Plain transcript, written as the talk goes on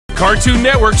Cartoon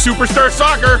Network Superstar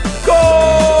Soccer.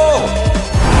 Goal!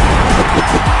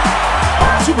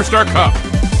 Superstar Cup.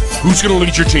 Who's going to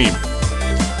lead your team?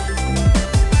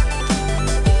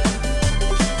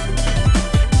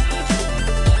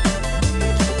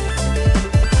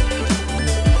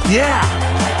 Yeah!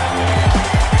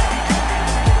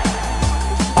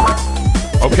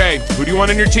 Okay, who do you want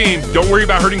on your team? Don't worry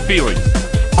about hurting feelings.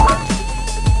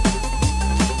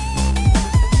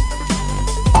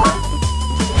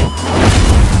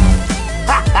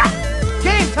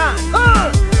 Game time!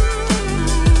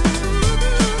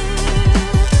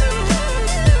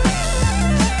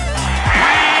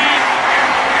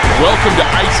 Welcome to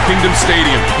Ice Kingdom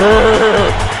Stadium.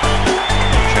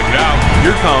 Check it out.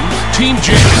 Here comes Team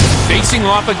J facing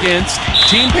off against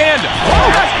Team Panda.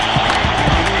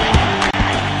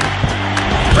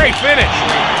 Great finish.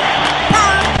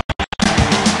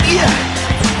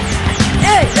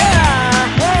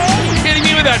 Hitting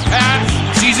me with that pass.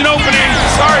 Season opening.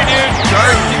 Sorry, dude.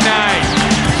 Charge denied.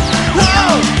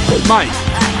 Mike.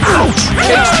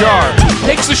 Takes charge.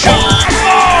 Takes the shot.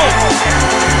 Oh!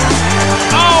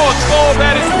 Oh, a goal.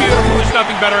 That is beautiful. There's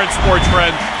nothing better in sports,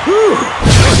 friends. Whew.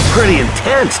 That was pretty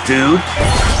intense, dude.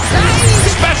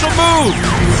 Special move.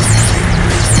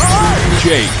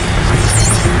 Jake.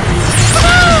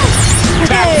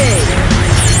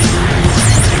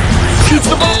 Shoots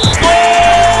the ball.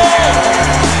 Goal!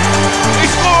 He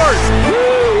scores!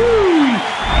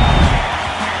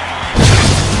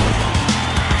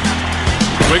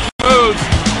 Quick moves.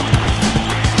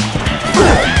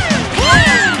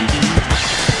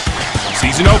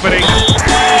 Season opening.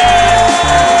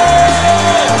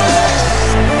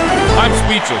 I'm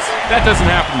speechless. That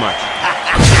doesn't happen much.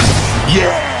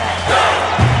 Yeah!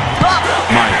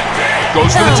 Mike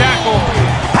goes for the tackle.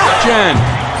 Jen.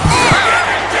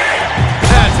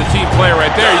 That's a team player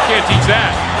right there. You can't teach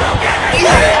that.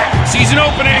 Season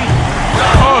opening.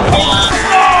 Oh.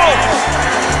 Oh!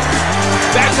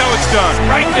 That's how it's done.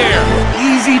 Right there.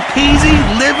 Easy peasy,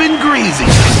 living greasy.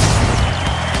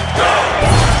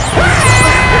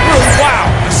 Wow.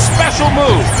 A special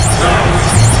move.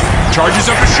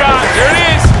 Charges up a shot. There it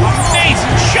is.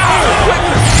 Amazing shot.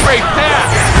 Great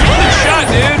pass. Good shot,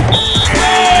 dude.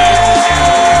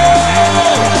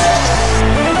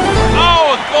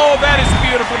 Oh, a goal. That is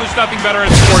beautiful. There's nothing better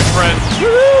in sports, friends.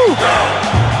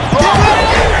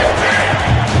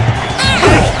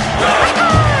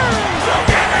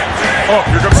 Oh,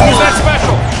 here comes that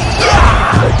special.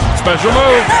 Special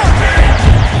move.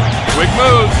 Quick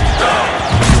moves.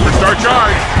 Superstar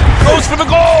charge. Goes for the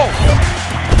goal.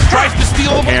 Tries to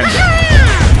steal the ball.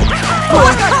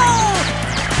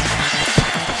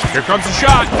 Here comes the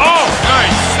shot. Oh,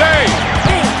 nice save.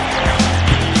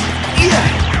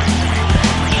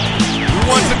 Who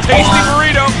wants a tasty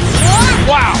burrito?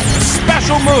 Wow,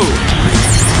 special move.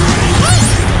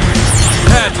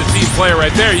 That's a team player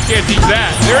right there. You can't teach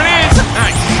that. There it is.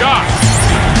 Nice shot.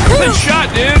 Good shot,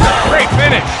 dude. Great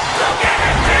finish.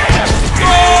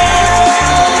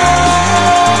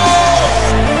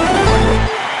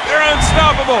 They're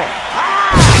unstoppable.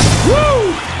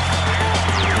 Woo!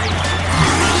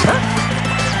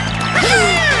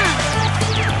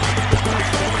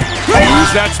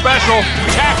 Use that special.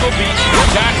 Tackle beat.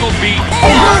 Tackle beat.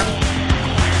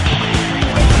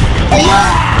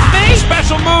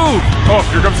 Special move. Oh,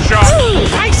 here comes the shot.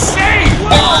 Nice save.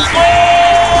 Oh!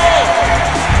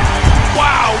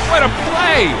 Wow, what a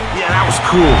play. Yeah, that was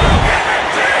cool.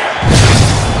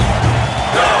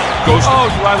 Goes. Oh,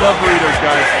 do I love burritos,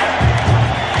 guys.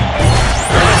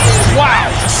 Wow,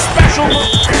 a special move.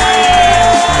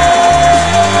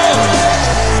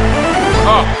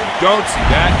 Oh, don't see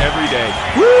that every day.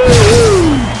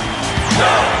 Woo!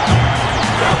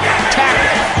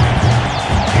 Tackle.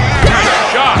 Nice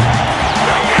shot.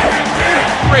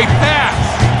 Great pass.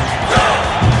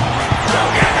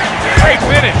 Great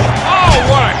finish. Oh,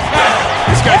 what a catch.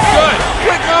 This guy's good.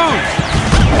 Quick move.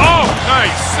 Oh,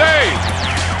 nice save.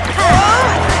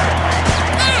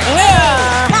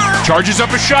 Charges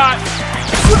up a shot.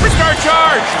 Superstar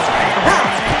charge.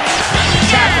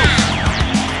 Tackle.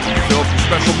 Fill up your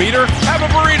special meter. Have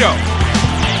a burrito.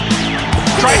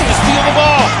 Tries to steal the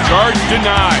ball. Charge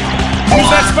denied. Use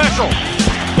that special.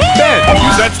 Ben,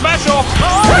 use that special.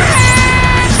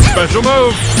 Special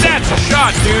move. That's a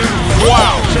shot, dude.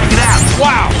 Wow. Check it out.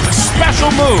 Wow. A special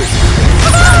move.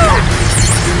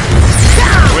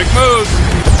 Quick move.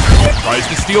 Tries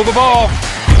to steal the ball.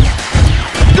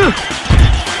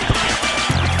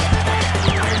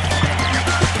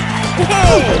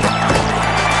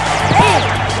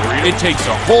 It takes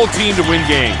a whole team to win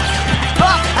games.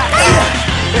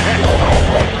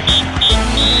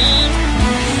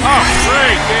 Oh,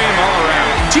 great game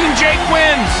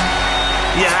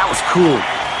Yeah, that was cool.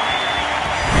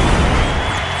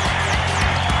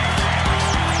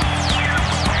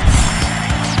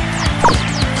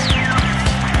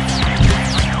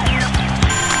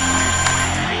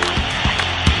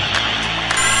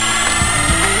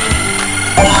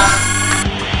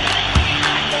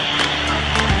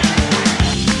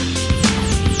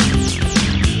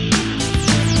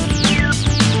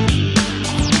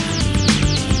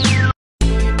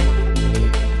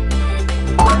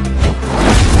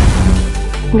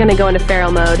 I'm gonna go into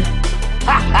feral mode.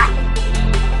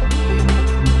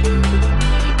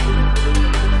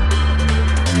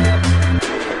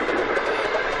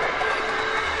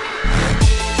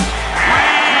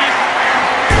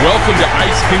 Welcome to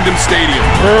Ice Kingdom Stadium.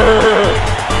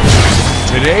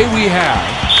 Today we have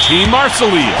Team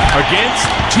Marcelia against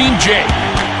Team Jake.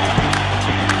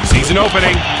 Season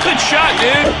opening. Good shot,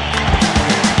 dude.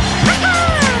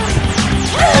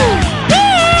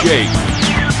 Jake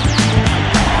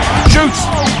shoots.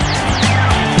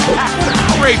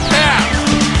 Great pass.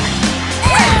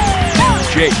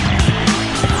 Jake.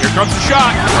 Here comes the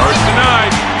shot. Charge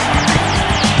denied.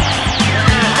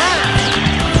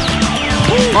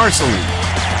 Marceline.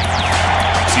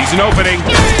 Season opening.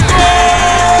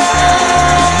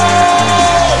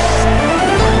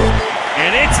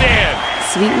 And it's in.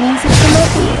 Sweet music from my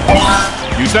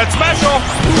ears. Use that special.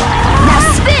 Now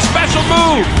spit! Special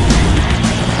move.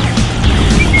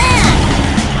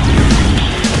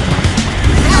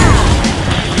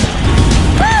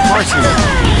 Marceline.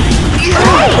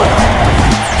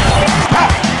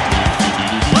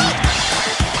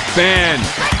 Fan.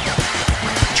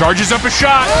 Charges up a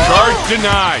shot. Charge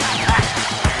denied.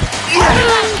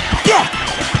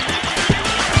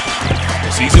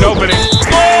 Season opening.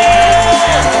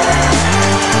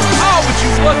 Oh, would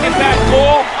you look at that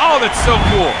goal? Oh, that's so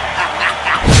cool.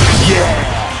 Yeah.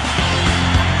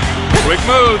 Quick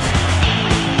moves.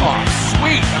 Oh,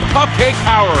 sweet. A cupcake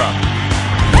power-up.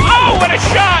 Oh, what a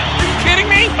shot. Are you kidding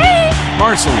me?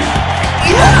 Marceline.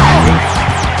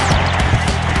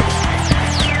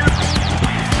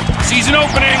 Season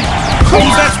opening.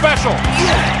 Who's that special?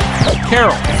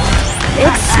 Carol.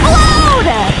 Explode!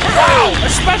 Wow, a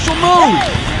special move.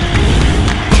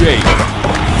 Jake.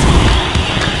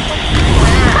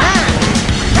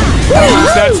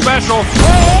 Who's that special?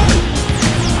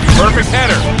 Perfect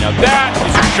header. Now that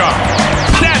is a shot.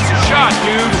 That's a shot,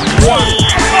 dude. What?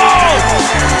 Oh!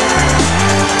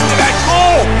 Look at that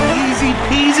goal. Easy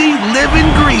peasy, living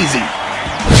greasy.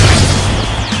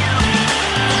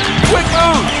 Quick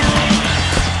move.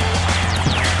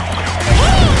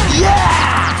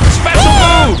 Yeah! Special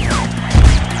move!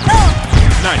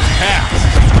 Nice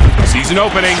pass. Season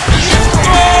opening.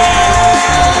 Oh!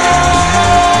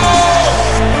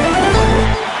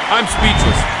 I'm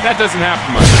speechless. That doesn't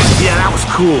happen much. Yeah, that was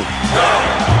cool.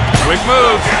 Quick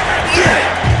move.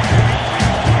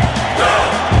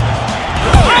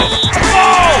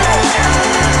 Oh!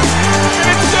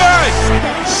 It's good!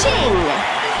 Shing!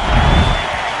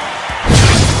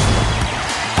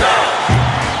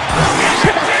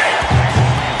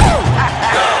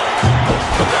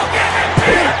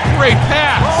 Great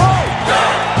pass!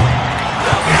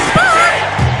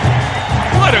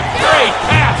 What a great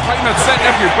pass! Talking about setting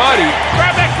up your buddy.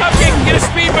 Grab that cupcake and get a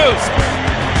speed boost.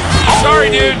 Sorry,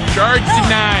 dude. Charge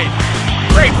denied.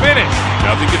 Great finish.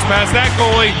 Nothing gets past that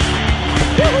goalie.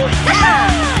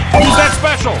 Who's that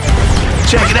special?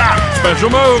 Check it out.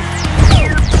 Special move.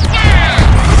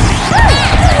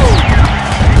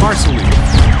 Marceline.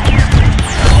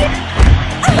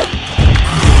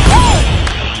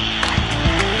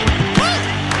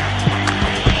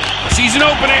 Season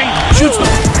opening. Shoots the...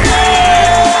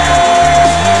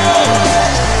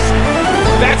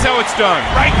 That's how it's done.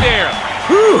 Right there.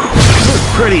 Whew, that was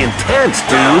pretty intense,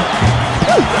 dude.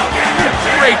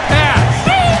 Great pass.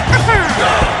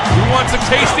 Who wants a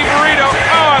tasty burrito?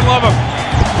 Oh, I love them.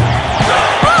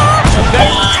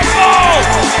 Oh!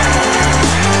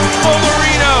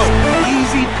 Polarino.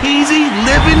 Easy peasy,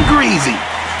 living greasy.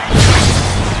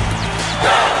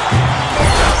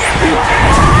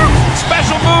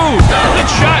 Special move. Good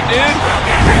shot, dude.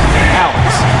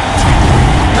 Alex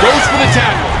goes for the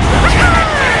tackle.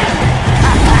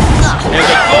 And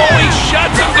the goalie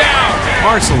shuts him down.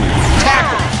 Marceline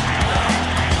tackles.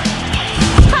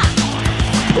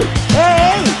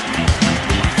 Hey!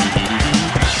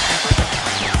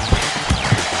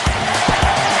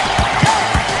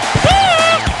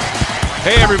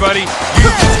 Hey, everybody.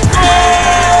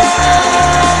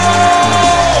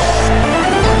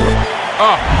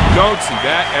 Oh, don't see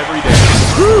that every day.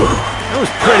 Whew, that was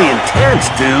pretty intense,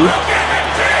 dude.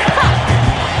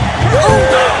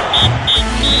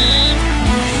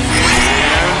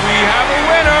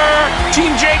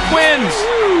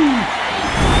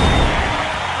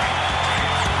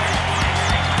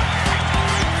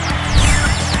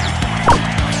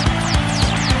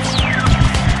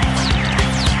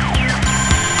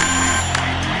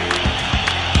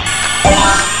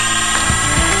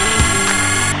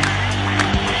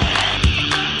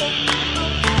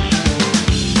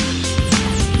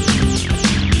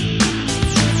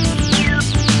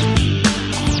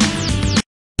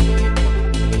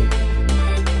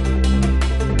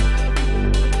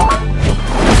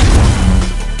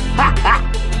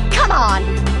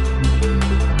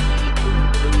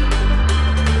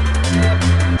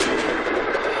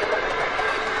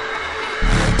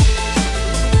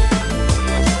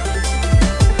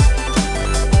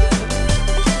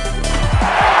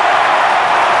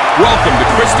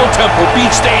 Crystal Temple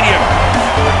Beach Stadium.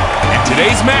 And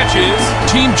today's match is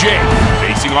Team J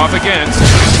facing off against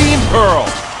Team Pearl.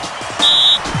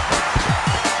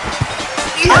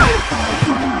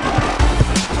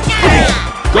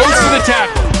 Goes for the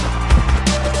tackle.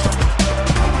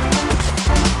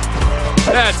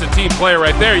 That's a team player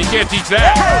right there. You can't teach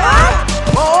that.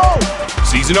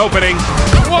 Season opening.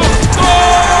 Whoa!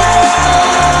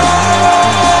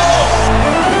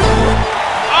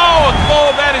 Oh, a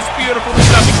goal. That is beautiful.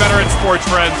 There's nothing better in sports,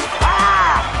 friends.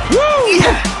 Woo!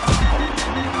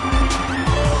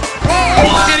 Are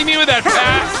you kidding me with that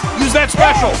pass? Use that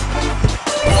special.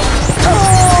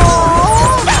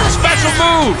 Special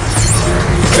move.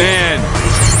 Man,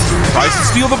 tries to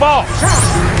steal the ball.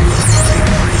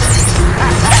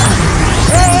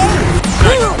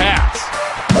 Nice pass.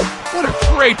 What a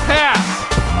great pass.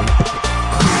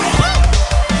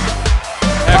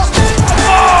 Excellent.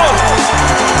 Oh!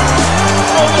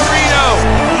 Rollerino.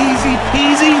 Easy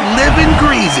peasy, living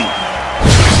greasy.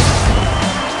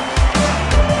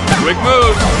 Quick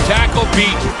move. Tackle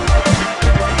beat.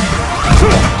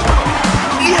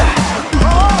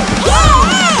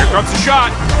 Here comes the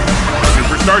shot.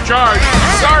 Superstar charge.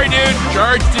 Sorry, dude.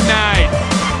 Charge denied.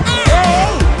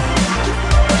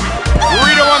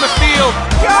 Burrito on the field.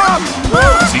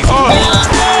 See, oh,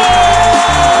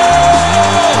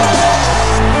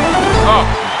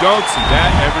 don't see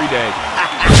that every day.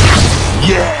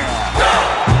 Yeah.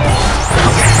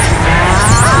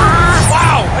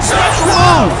 Wow, a special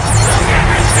move.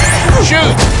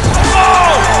 Shoot.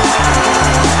 Oh!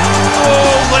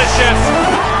 Delicious.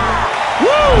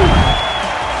 Woo!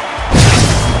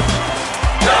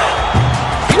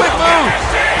 Quick move.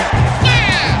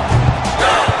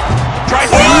 Try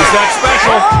to use that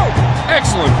special.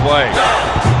 Excellent play.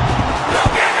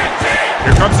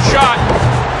 Here comes the shot.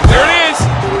 There it is.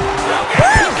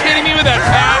 Are you kidding me with that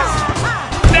pass?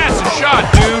 That's a shot,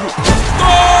 dude.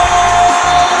 Oh!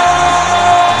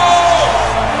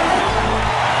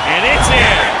 And it's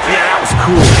in. Yeah, that was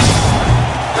cool.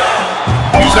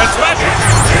 Use that special.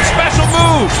 Special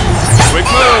move. Quick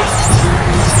move.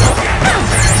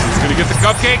 He's gonna get the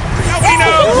cupcake. Nobody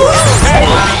knows.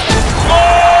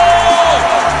 Oh!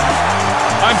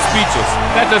 I'm speechless.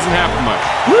 That doesn't happen much.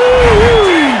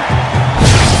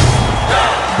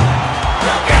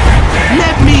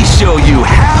 Let me show you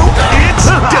how it's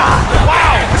done.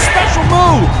 Wow, a special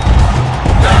move.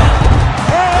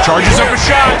 Charges up a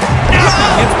shot.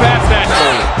 Gets past that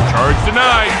goal. Charge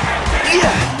denied.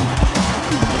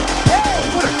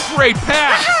 What a great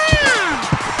pass.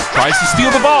 Tries to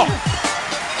steal the ball.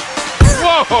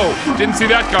 Whoa, didn't see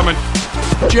that coming.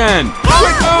 Jen,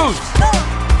 quick moves.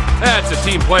 That's a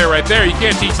team player right there. You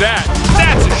can't teach that.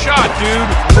 That's a shot, dude.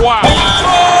 Wow.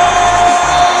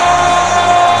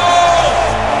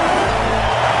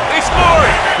 They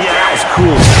scored. Yeah, that was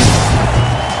cool.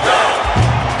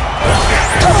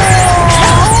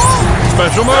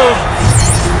 Special move.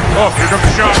 Oh, here comes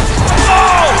the shot.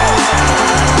 Oh!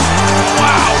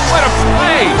 Wow, what a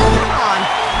play.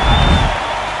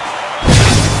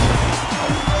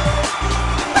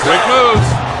 Quick moves.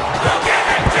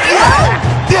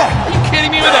 Are you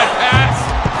kidding me with that pass?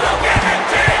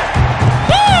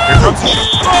 Here comes the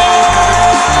shot.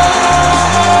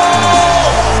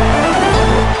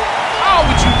 Oh,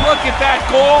 would you look at that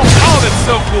goal? Oh, that's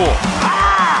so cool.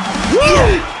 Quick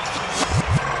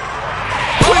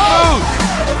move.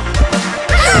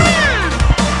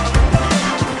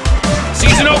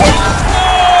 Season open.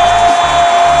 Oh!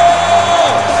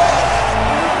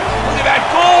 Look at that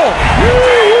goal.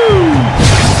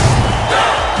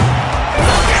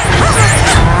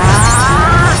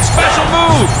 Special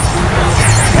move.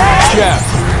 Jeff.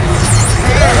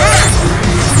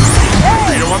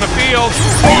 Freedom on the field.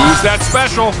 Use that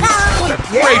special. What a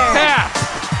great pass.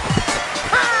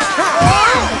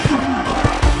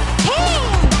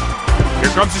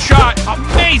 Here comes the shot.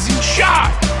 Amazing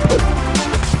shot.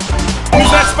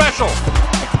 Use that special.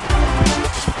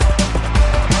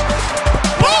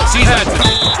 See that?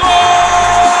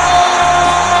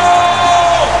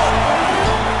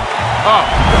 Oh,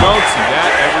 don't see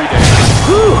that every day.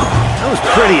 Whew, that was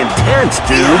pretty intense,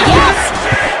 dude. Yes!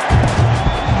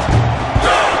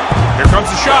 Here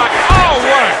comes the shot. Oh,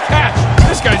 what a catch.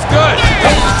 This guy's good.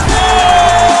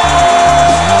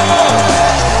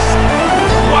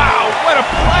 Wow, what a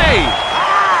play.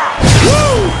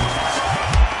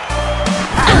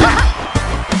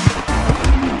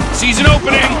 Season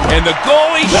opening, and the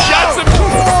goalie shuts him.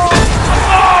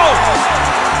 Oh!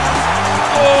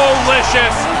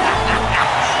 Delicious.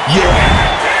 Yeah.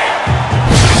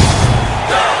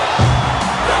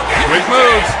 Quick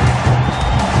moves.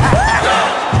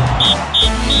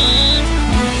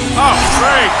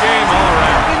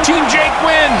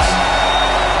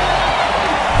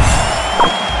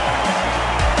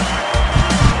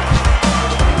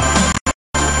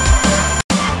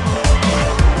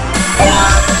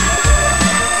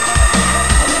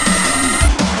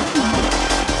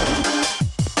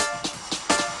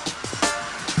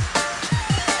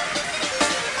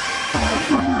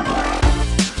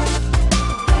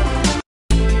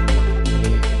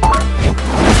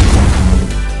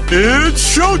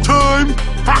 showtime!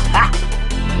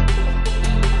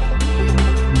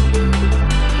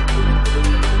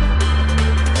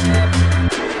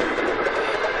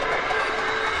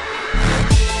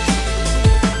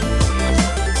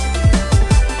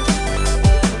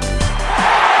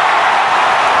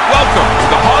 Welcome to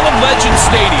the Hall of Legends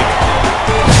Stadium.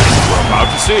 We're about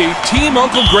to see Team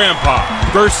Uncle Grandpa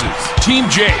versus Team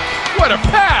Jake. What a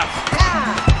pass!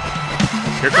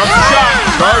 Here comes the shot.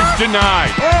 Charge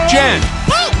denied. Jen.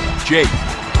 Jake.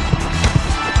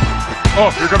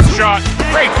 Oh, here comes the shot.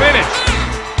 Great finish.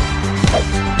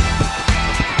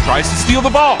 Tries to steal the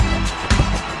ball.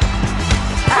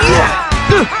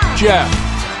 Jeff.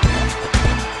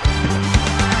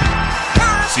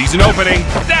 Sees an opening.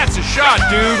 That's a shot,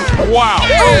 dude. Wow.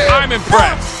 I'm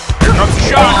impressed. Here comes the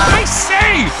shot. Nice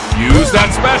save. Use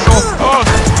that special. Oh.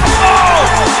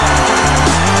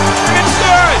 And it's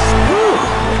good. Whew,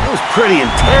 that was pretty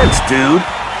intense, dude.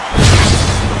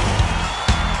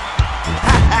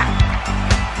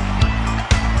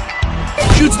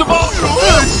 Shoots the ball.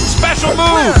 Special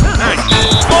move. Nice.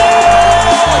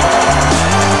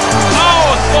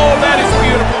 Oh, that is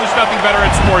beautiful. There's nothing better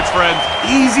in sports, friends.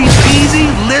 Easy peasy,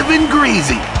 living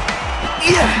greasy.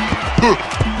 Yeah.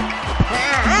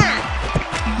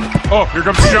 Oh, here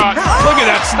comes the shot. Look at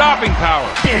that stopping power.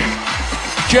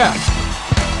 Jeff.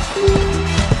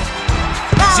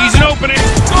 Sees an opening.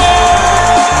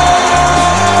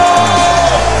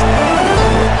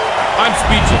 I'm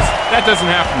speechless. That doesn't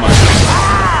happen much.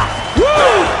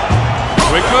 Woo!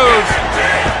 Quick moves.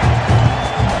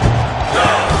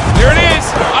 There it is.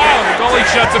 Oh, the goalie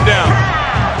shuts him down.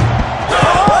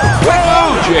 Quick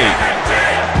move, Jake.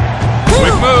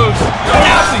 Quick moves.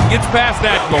 Nothing gets past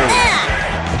that goalie.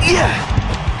 Yeah.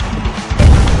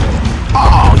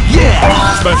 Oh,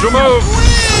 yeah. Special move.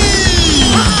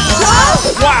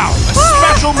 Wow, a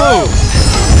special move.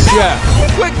 Jeff.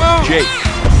 Quick move. Jake.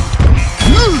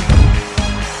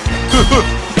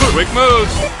 Quick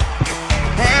moves.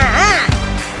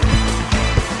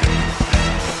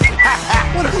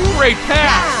 What a great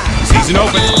pass. Season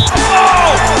open.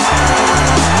 Oh!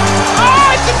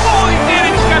 Oh, it's a goal. He did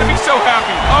it. He's got to be so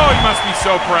happy. Oh, he must be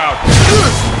so proud.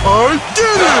 I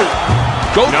did it!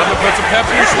 Go. Now to put some pep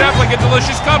in your step like a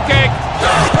delicious cupcake.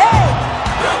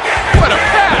 What a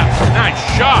pass. Nice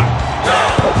shot.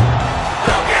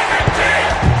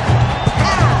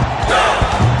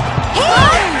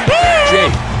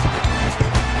 Jake.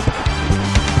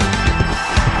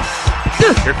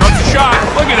 Here comes the shot.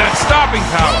 Look at that stopping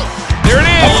power. There it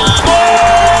is. Oh!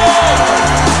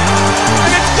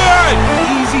 And it's good.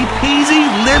 Easy peasy,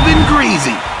 living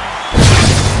greasy.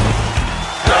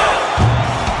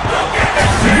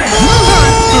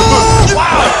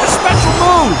 Wow, a special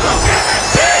move.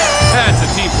 That's a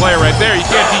team player right there. You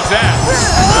can't teach that.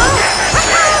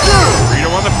 Burrito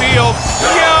on the field.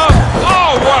 Yeah.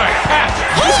 Oh, what a catch.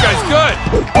 This guy's good.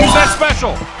 Use that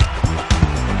special.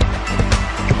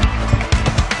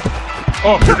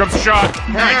 Oh, here comes the shot.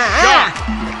 Nice shot.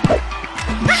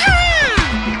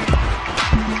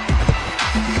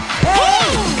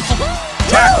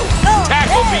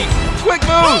 Tackle me. Quick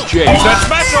move. Jay, use that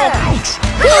special.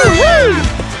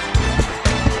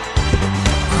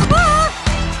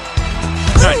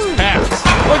 Nice pass.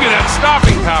 Look at that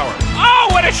stopping power. Oh,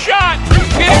 what a shot.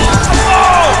 Kick.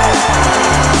 Oh.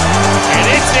 And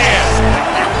it's in.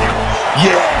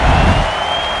 Yeah.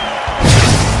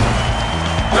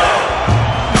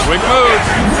 Quick move.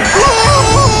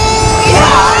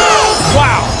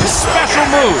 Wow, a special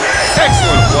move.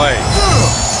 Excellent play.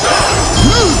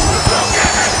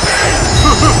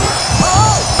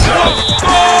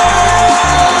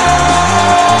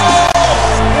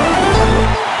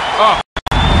 Oh,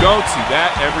 don't see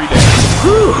that every day.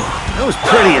 Whew, that was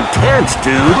pretty intense,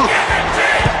 dude.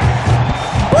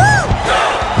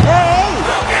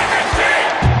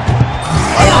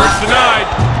 Charge denied.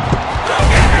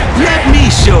 Let me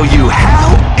show you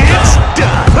how it's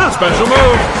done. Special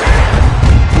move.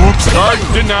 Oops. Charge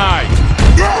denied.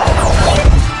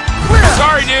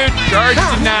 Sorry, dude. Charge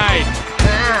denied.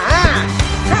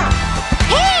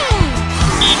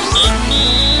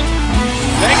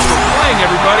 Thanks for playing,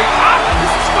 everybody.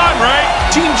 This is fun, right?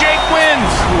 Team Jake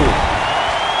wins.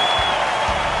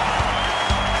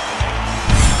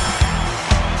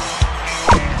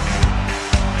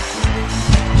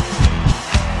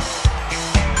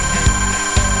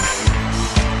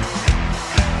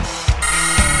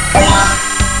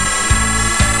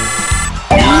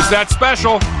 Use that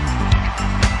special.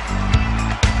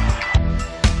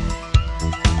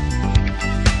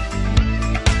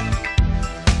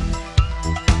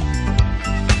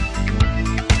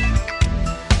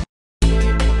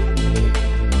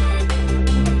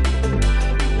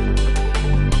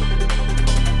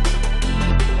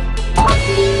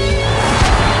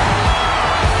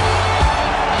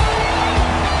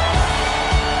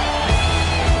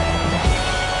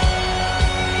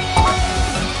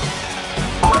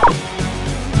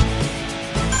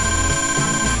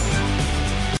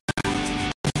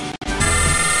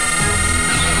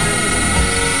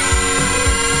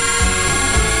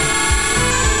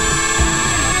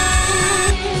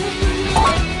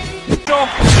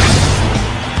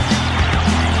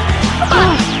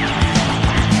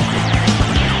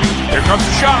 comes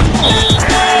the shot.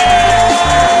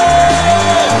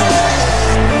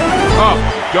 Oh,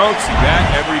 don't see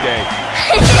that every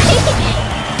day.